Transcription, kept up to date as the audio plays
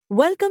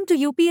Welcome to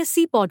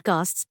UPSC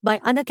Podcasts by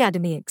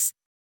Unacademics.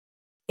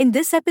 In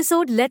this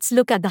episode, let's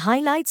look at the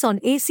highlights on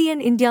ASEAN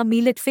India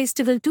Millet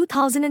Festival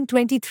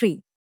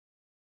 2023.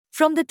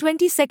 From the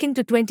 22nd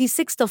to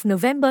 26th of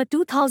November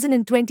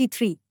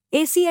 2023,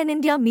 ASEAN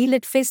India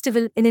Millet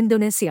Festival in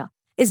Indonesia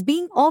is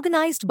being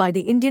organized by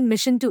the Indian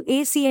Mission to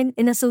ASEAN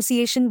in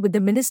association with the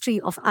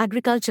Ministry of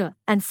Agriculture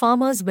and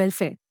Farmers'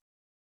 Welfare.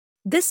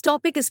 This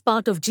topic is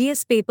part of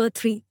GS Paper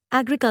 3,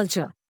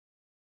 Agriculture.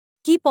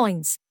 Key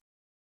points.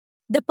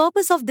 The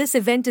purpose of this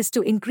event is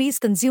to increase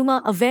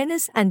consumer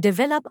awareness and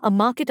develop a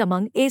market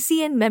among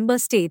ASEAN member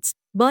states,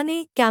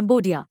 Brunei,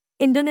 Cambodia,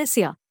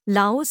 Indonesia,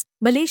 Laos,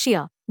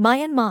 Malaysia,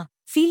 Myanmar,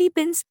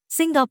 Philippines,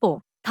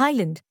 Singapore,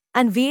 Thailand,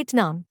 and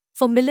Vietnam,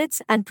 for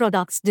millets and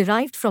products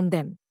derived from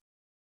them.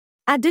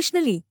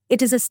 Additionally,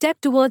 it is a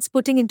step towards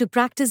putting into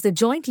practice the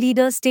joint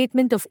leaders'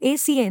 statement of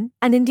ASEAN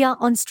and India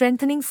on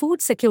strengthening food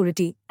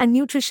security and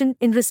nutrition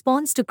in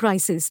response to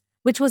crisis,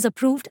 which was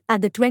approved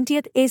at the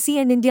 20th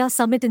ASEAN India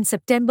Summit in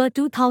September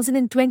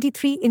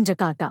 2023 in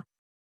Jakarta.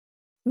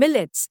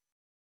 Millets.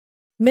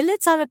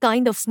 Millets are a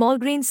kind of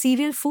small-grain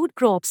cereal food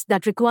crops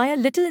that require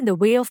little in the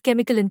way of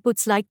chemical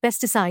inputs like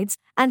pesticides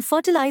and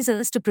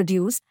fertilizers to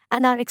produce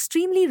and are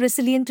extremely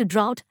resilient to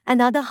drought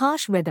and other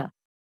harsh weather.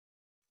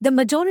 The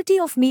majority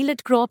of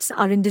millet crops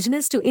are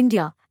indigenous to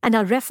India and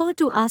are referred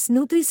to as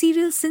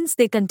nutri-cereals since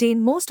they contain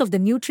most of the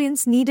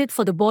nutrients needed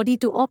for the body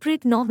to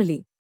operate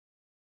normally.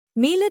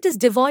 Millet is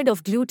devoid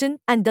of gluten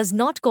and does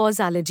not cause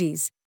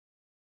allergies.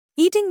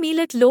 Eating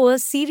millet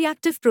lowers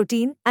C-reactive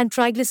protein and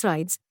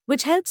triglycerides,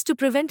 which helps to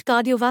prevent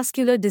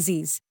cardiovascular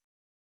disease.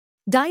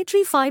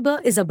 Dietary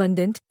fiber is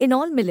abundant in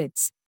all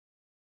millets.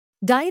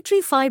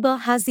 Dietary fiber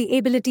has the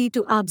ability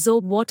to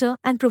absorb water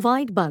and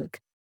provide bulk.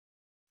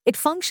 It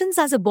functions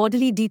as a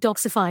bodily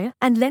detoxifier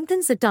and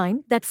lengthens the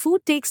time that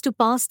food takes to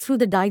pass through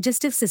the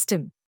digestive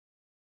system.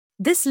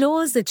 This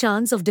lowers the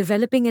chance of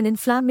developing an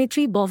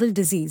inflammatory bowel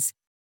disease.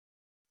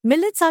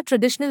 Millets are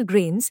traditional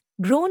grains,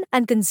 grown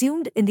and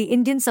consumed in the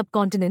Indian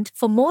subcontinent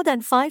for more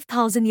than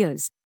 5,000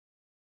 years.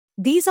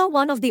 These are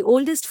one of the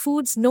oldest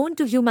foods known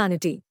to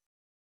humanity.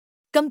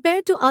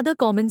 Compared to other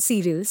common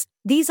cereals,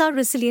 these are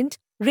resilient,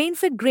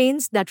 rain-fed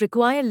grains that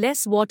require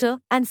less water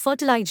and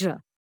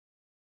fertilizer.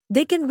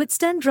 They can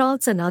withstand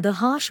droughts and other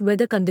harsh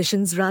weather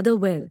conditions rather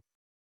well.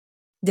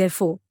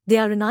 Therefore, they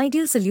are an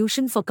ideal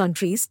solution for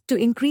countries to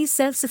increase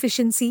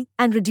self-sufficiency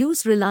and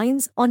reduce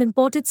reliance on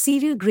imported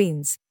cereal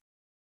grains.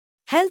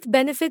 Health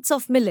benefits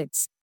of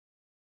millets.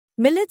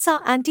 Millets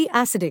are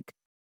anti-acidic.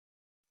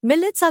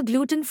 Millets are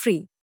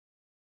gluten-free.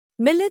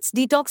 Millets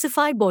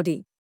detoxify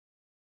body.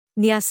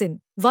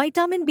 Niacin,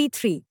 vitamin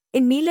B3,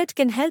 in millet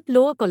can help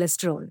lower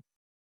cholesterol.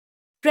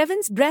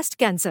 Prevents breast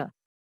cancer.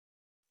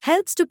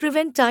 Helps to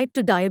prevent type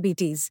 2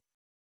 diabetes.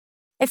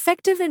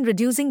 Effective in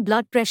reducing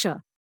blood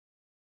pressure.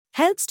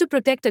 Helps to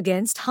protect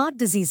against heart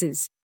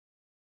diseases.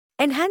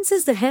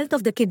 Enhances the health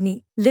of the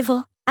kidney,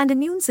 liver, and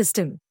immune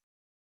system.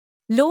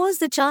 Lowers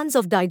the chance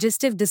of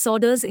digestive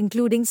disorders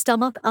including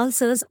stomach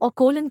ulcers or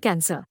colon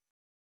cancer.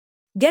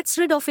 Gets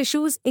rid of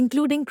issues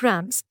including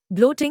cramps,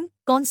 bloating,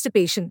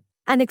 constipation,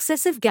 and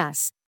excessive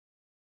gas.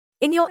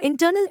 In your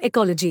internal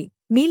ecology,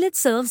 millet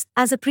serves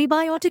as a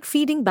prebiotic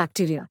feeding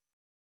bacteria.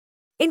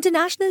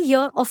 International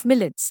Year of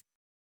Millets.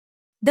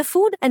 The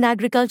Food and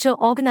Agriculture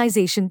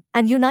Organization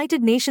and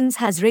United Nations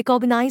has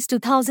recognized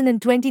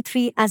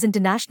 2023 as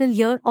International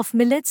Year of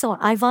Millets or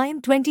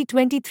IVIM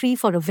 2023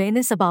 for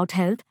awareness about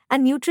health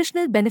and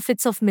nutritional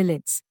benefits of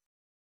millets.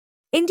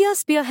 India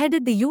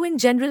spearheaded the UN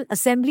General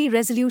Assembly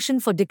resolution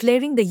for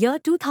declaring the year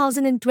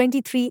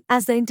 2023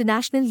 as the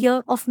International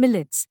Year of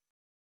Millets.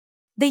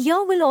 The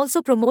year will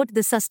also promote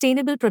the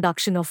sustainable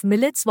production of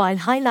millets while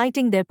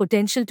highlighting their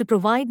potential to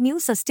provide new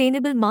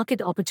sustainable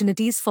market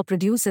opportunities for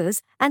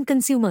producers and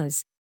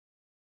consumers.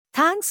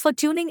 Thanks for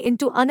tuning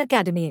into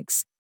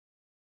Unacademics.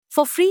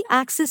 For free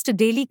access to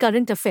daily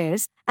current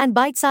affairs and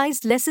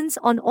bite-sized lessons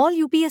on all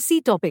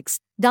UPSC topics,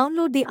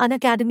 download the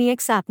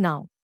Unacademics app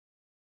now.